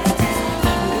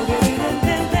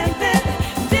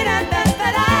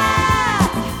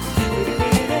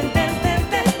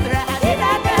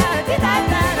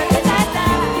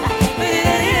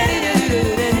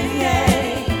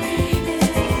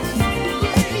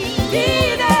 Be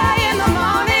there in the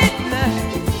morning.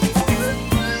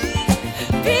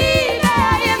 Be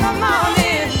there in the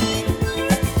morning.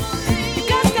 You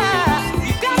got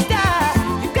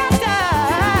to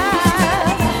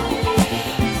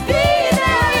be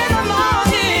there in the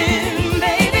morning,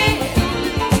 baby.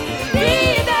 Be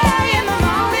there in the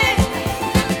morning.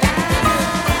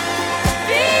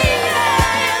 Be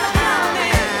there in the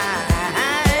morning.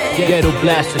 Ghetto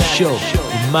Blaster Show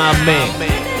with my man,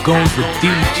 Gones the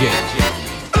DJ.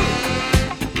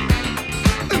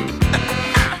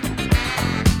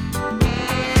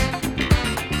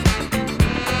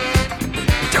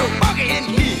 Joe Buggy in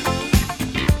here.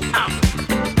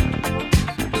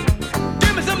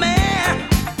 Give me some air.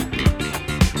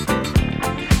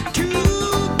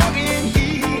 Joe Buggy in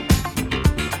here.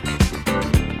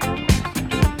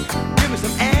 Give me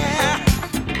some air.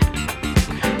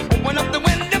 Open up the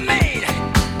window, man.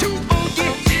 Too funky.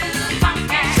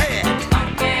 Say it.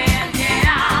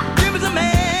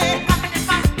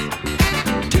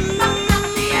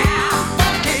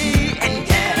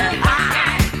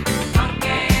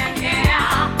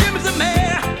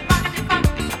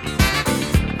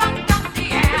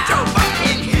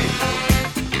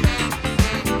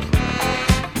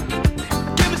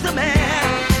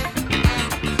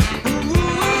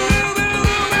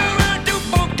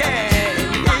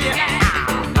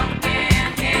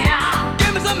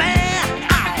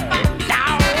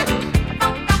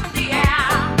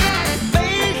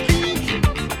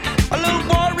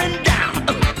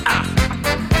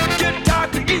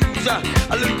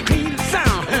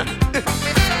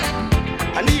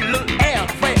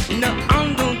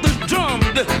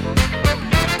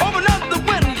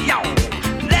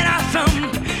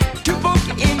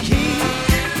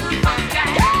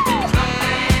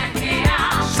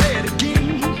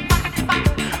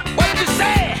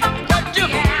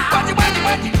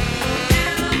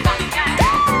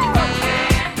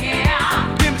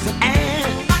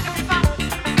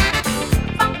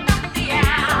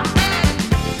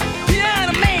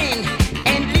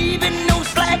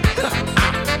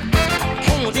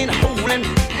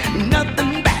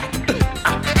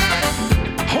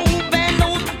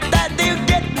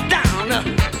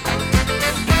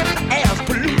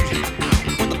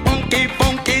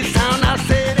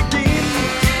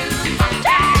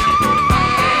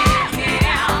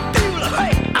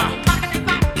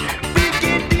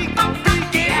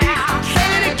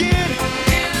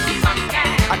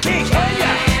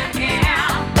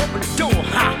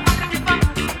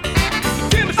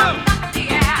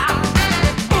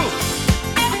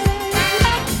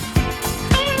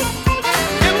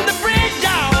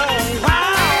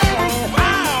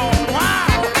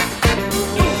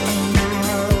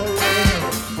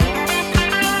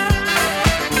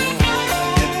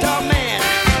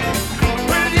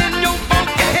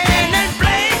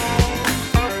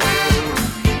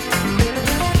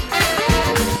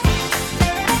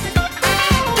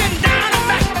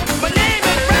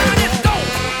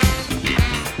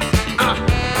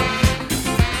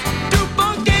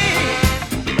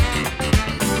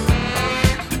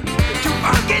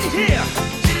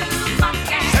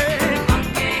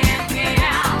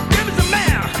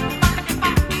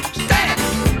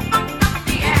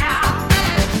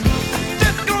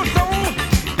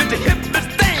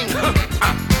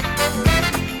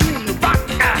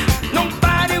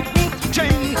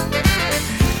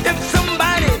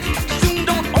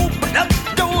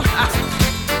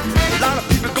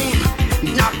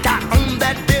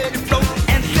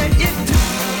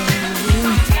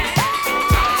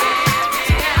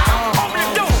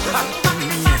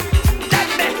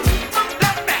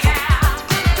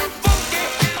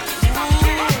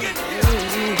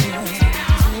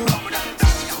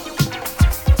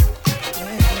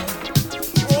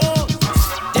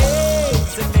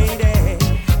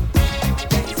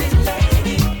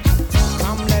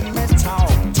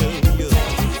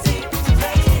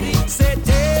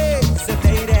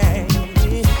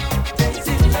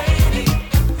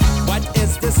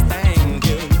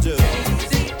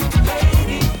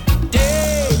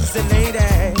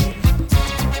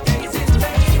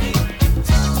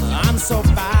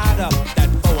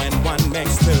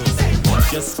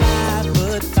 Just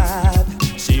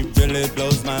 5'5", she really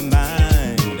blows my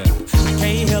mind. I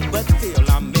can't help but feel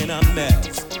I'm in a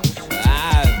mess.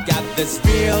 I've got this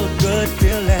real good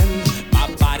feeling, my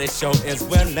body sure is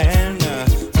willing.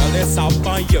 Well, it's all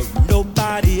for you,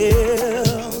 nobody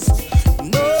else.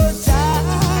 No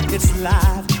time, it's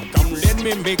live. Come let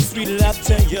me make sweet love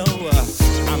to you.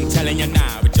 I'm telling you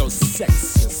now with your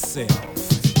sexy self.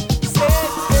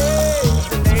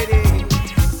 Lady,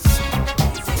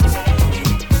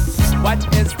 what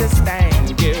is this thing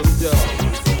you do?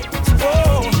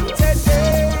 Oh,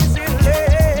 Daisy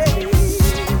lady,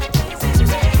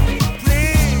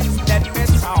 please let me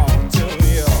talk to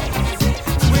you.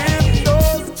 With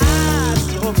those eyes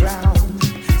so round,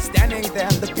 standing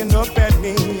there looking up at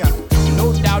me, no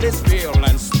doubt it's real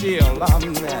and still a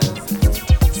mess.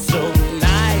 So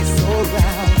nice, so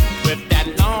round, with that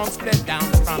long split down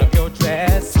the front of your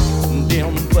dress,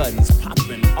 them buttons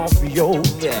popping off your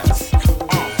vest.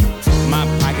 My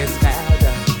pocket's fat,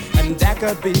 and that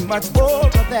could be much more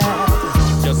of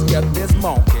that. Just get this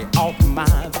monkey off my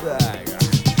back.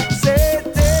 Say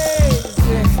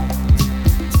Daisy,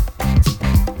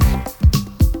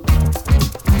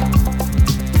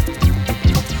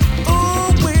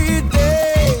 ooh wee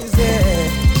Daisy.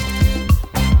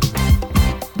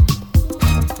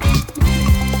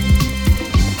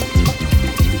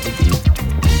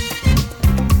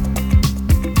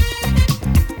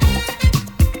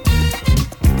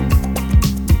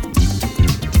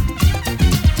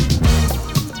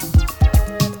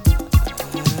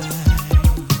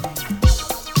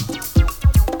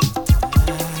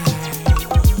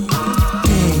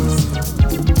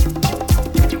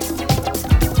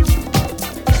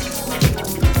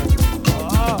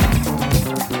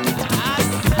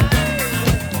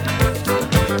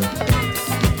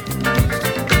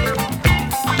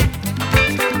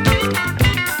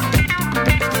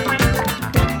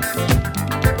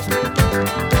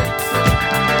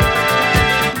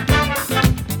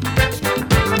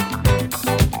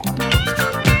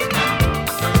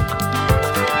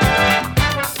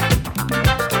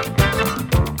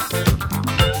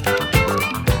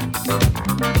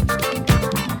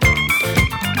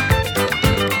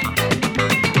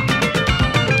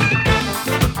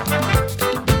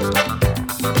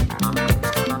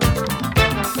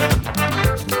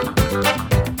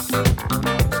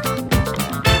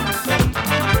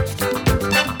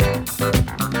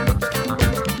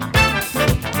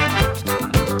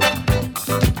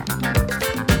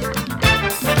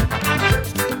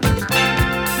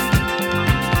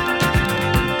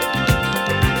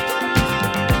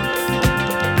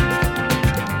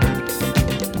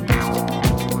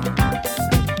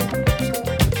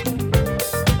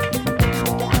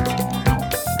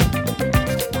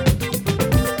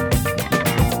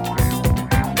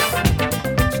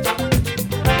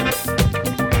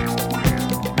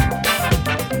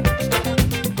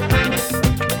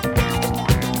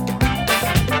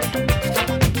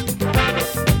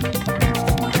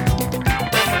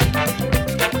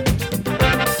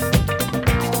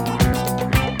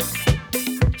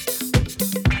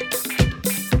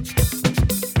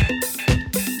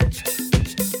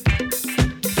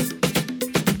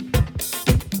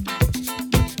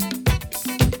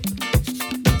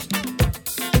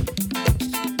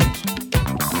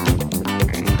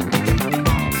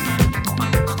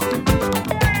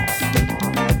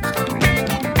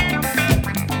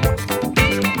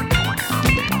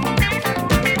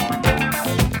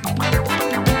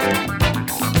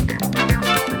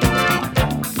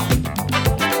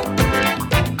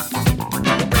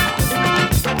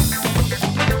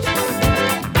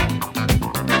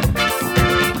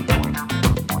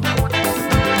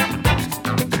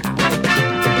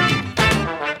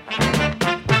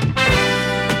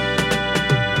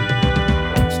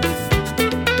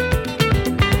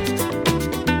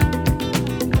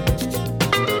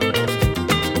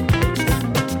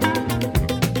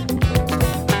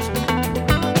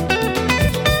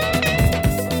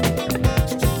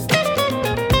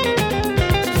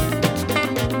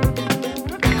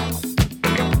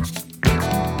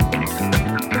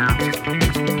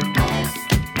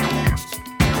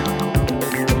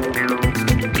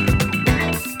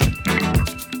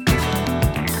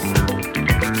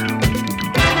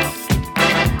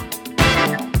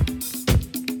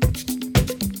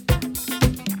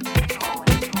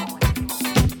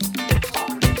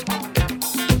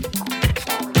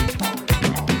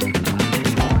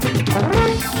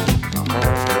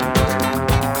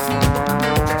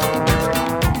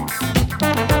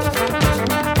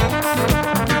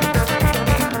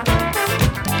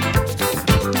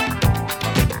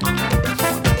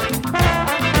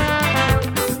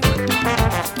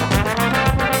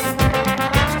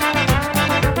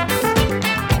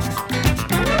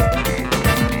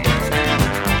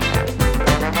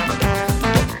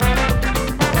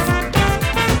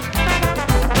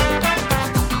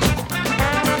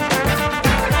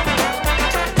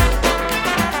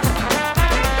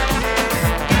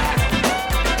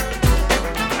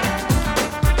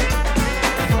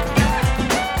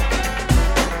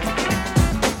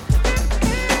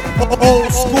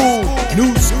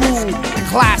 new school,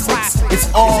 classics. It's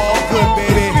all good,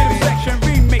 baby. Section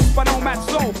remix, but no match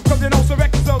soul. Cause you know some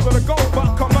record sales are the goal,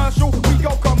 but commercial, we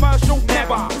go commercial,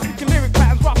 never. Speaking lyric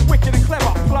patterns, rough, wicked and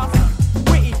clever. Plus,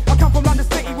 witty, I come from London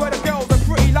City where the girls are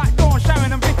pretty like Dawn,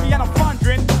 Sharon and Vicky, and I'm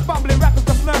thundering. Bumbling rappers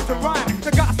just learn to rhyme.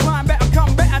 They got a slime, better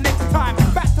come better next time.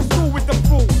 Back to school with the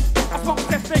fool. I smoke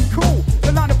test ain't cool.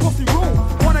 The line of pussy rule.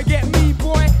 Wanna get me,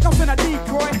 boy? Don't send a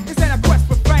decoy. This ain't a quest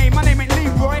for fame. My name ain't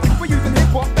Leroy. We're using hip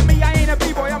hop. To me, I ain't a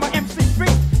b-boy. I'm an MC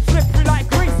beat. Slippery like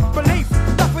grease. Beliefs.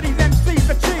 Stuff for these MCs,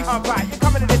 the chiefs. Alright, you're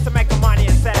coming to this to make the money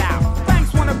and set out.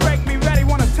 Banks wanna break me, ready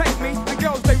wanna take me. And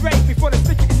girls they rate me for the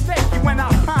sticky steaky when I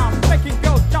pound. Making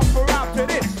girls jump around to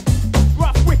this.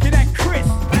 Rough, wicked and crisp.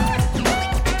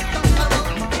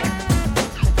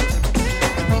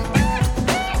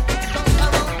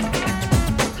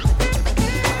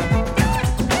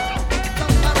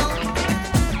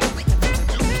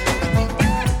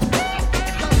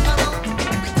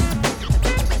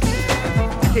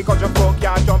 Kick on your book,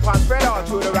 yeah, jump and spread out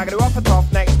to the raggedy off the top,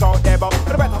 next don't dare but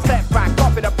for the rest I step back,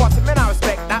 off in the bottom and I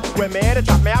respect that. When me here to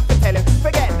trap me up to tell him,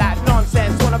 forget that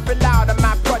nonsense, wanna feel loud and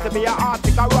mad, try to be an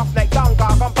arctic, a roughneck, young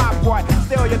dog, I'm bad boy,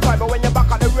 steal your toy, but when you're back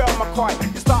on the real McCoy,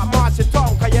 you start marching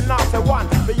tongue, cause you're not the one,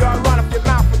 but you're a run off your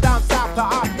mouth from down south to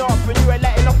up north, and you ain't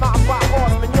letting off nothing but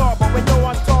horse manure, but when you're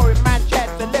on tour in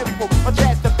Manchester, Liverpool, or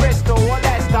Chester, Bristol, or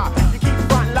Leicester, you keep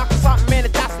fronting like something in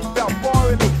a plastic belt,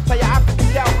 boring me, so you have to be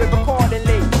dealt with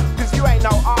accordingly. You ain't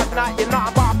no hard nut, you're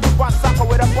not about to one sucker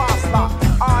with a bastard.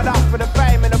 Hard up for the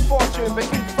fame and the fortune, but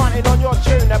keep fronting on your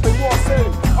tune, there'll be war soon.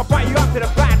 I'll bite you up in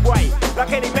a bad way,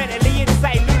 like any mentally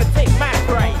insane lunatic mad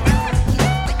brain.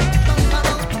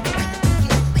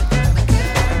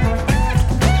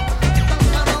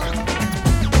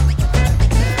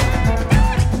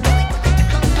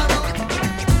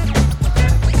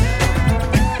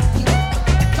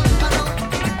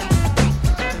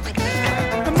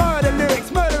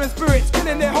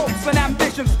 Their hopes and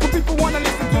ambitions, but people wanna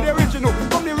listen to the original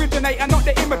from the originator, not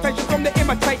the imitation from the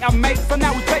imitator, mate. So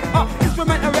now we take up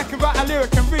instrumental record, write a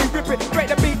lyric and re-rip it, break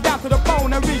the beat down to the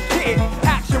bone and re-kit it.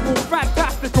 Actual,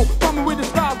 fantastical, coming with the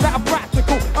styles that are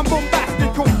practical and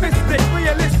bombastical, mystic,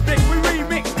 realistic. We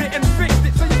remixed it and fixed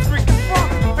it so you freak as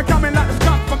fuck. They're coming like the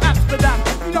skunk from Amsterdam.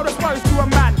 You know the flows to a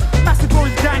man. Massive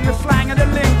boys gang, the slang and the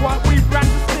lingua. We ran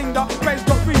the sting up, Ray's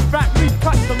got revamped,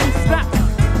 retouched and re-snapped.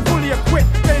 Fully equipped,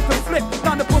 ready to flip.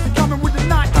 Down the pussy coming with the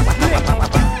 90s lick.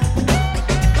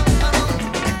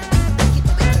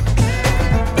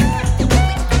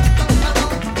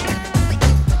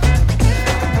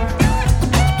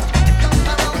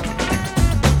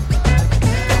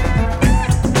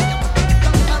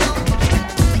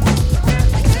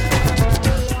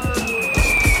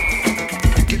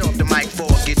 Get off the mic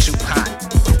before it get too hot.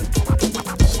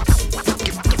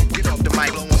 Get off the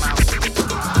mic, blow 'em out.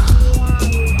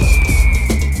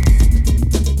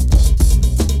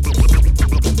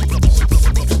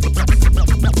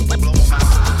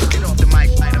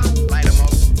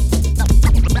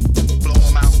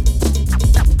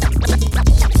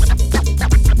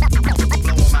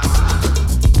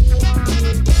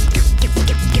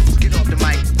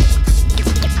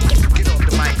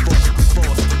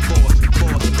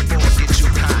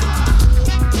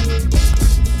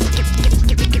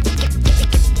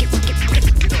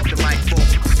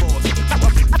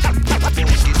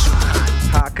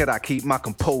 Could I keep my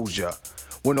composure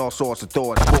when all sorts of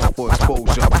thoughts fall for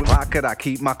exposure? How could I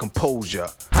keep my composure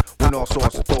when all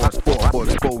sorts of thoughts fall for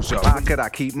exposure? How could I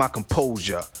keep my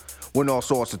composure when all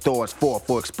sorts of thoughts fall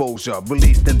for exposure?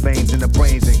 Released in veins and the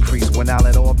brains increase when I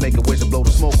let off, make a wish to blow the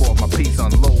smoke off my piece,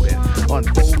 unloading,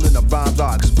 unfolding, the rhymes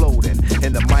are exploding,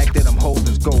 and the mic that I'm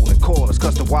holding's golden. Callers,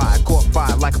 custom wide, caught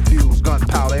fire like a fuse,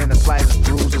 gunpowder in the slightest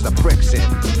bruise is a friction.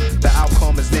 The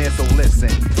outcome is near, so listen.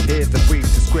 Here's the brief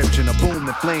description: a boom,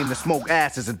 the flame, the smoke,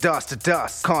 ashes, and dust to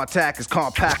dust. Contact is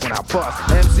compact when I bust.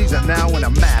 MCs are now in a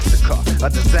massacre, a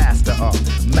disaster of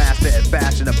master at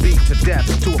bashing a beat to death,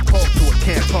 to a pulp, to a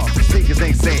can pump. Speakers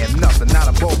ain't saying nothing, not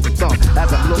a broken thumb.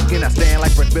 As I'm looking, I stand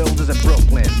like brick builders in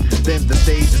Brooklyn. Then the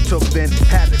stage is took, then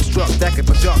had it struck that could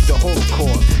conduct the whole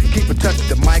chord. Keep in touch with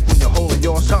the mic when you're holding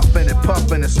yours, huffing and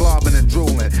puffing and slobbing and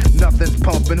drooling. Nothing's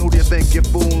pumping, who do you think you're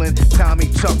fooling? Tommy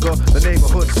Tucker, the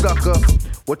neighborhood sucker.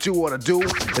 What you ought to do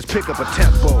is pick up a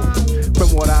tempo from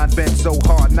what I invent, so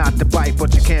hard not to bite,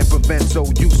 but you can't prevent, so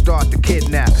you start to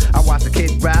kidnap. I watch the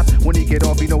kid rap, when he get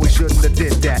off, you know he shouldn't have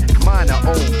did that. Minor,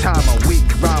 old timer, weak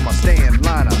rhymer, stand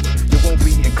liner. You won't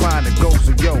be inclined to go,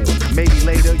 so yo, maybe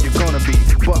later you're gonna be,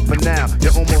 but for now,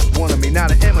 you're almost one of me.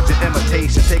 Not an image of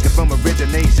imitation, taken from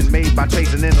origination, made by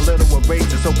tracing in a little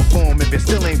erasure. So perform, if you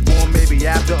still ain't born, maybe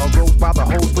after, or goes by the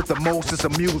host with the at most, it's a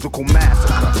musical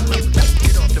massacre.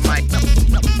 Get off the mic.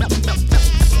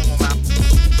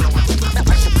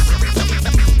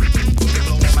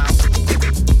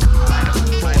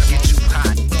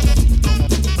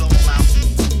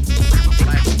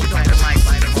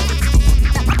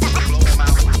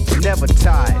 Never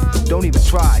tired, don't even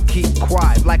try, keep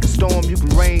quiet. Like a storm you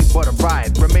can rain, but a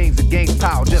riot remains against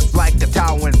power, just like the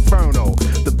Tower Inferno.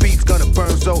 The beat's gonna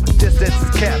burn, so distance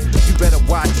is kept. You better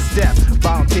watch your step.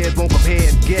 Volunteers won't come here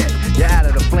and get you out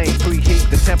of the flame. Preheat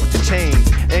the temperature change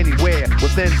anywhere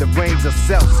within the range of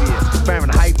Celsius.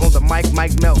 Fahrenheit on the mic,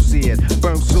 Mike Melsius.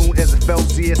 Burn soon as it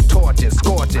Celsius, torture,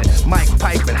 scorching. Mic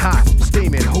piping hot,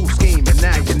 steaming, who scheming?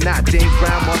 Now you're not. James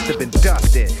Brown must have been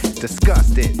dusted,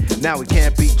 disgusted. Now we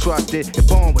can't be trusted. It's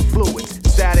born with fluids.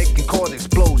 Static can cause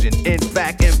explosion. In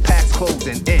fact, impacts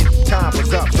closing in. Time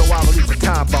was up, so I release a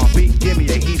time bomb. Beat, give me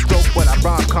a heat stroke, but I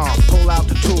rhyme calm. Pull out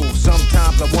the tools.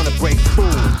 Sometimes I wanna break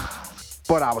through,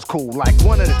 but I was cool, like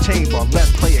one in the chamber.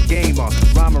 Let's play a game of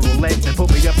rhyme and roulette and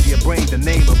put me up to your brain. The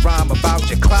name of rhyme about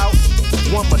your clout.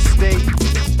 One mistake,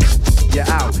 you're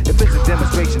out. If it's a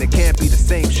demonstration, it can't be the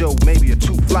same show. Maybe you're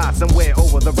too fly somewhere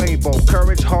over the rainbow.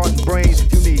 Courage, heart, and brain,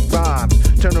 you need rhymes.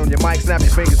 Turn on your mic, snap your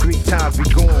fingers 3 times, be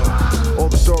gone. Or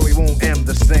the story won't end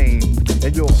the same,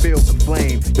 and you'll feel the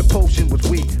flame. Your potion was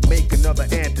weak, make another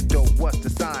antidote. What's the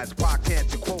science? Why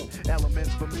can't you quote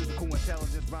elements from musical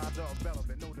intelligence? Rhymes up.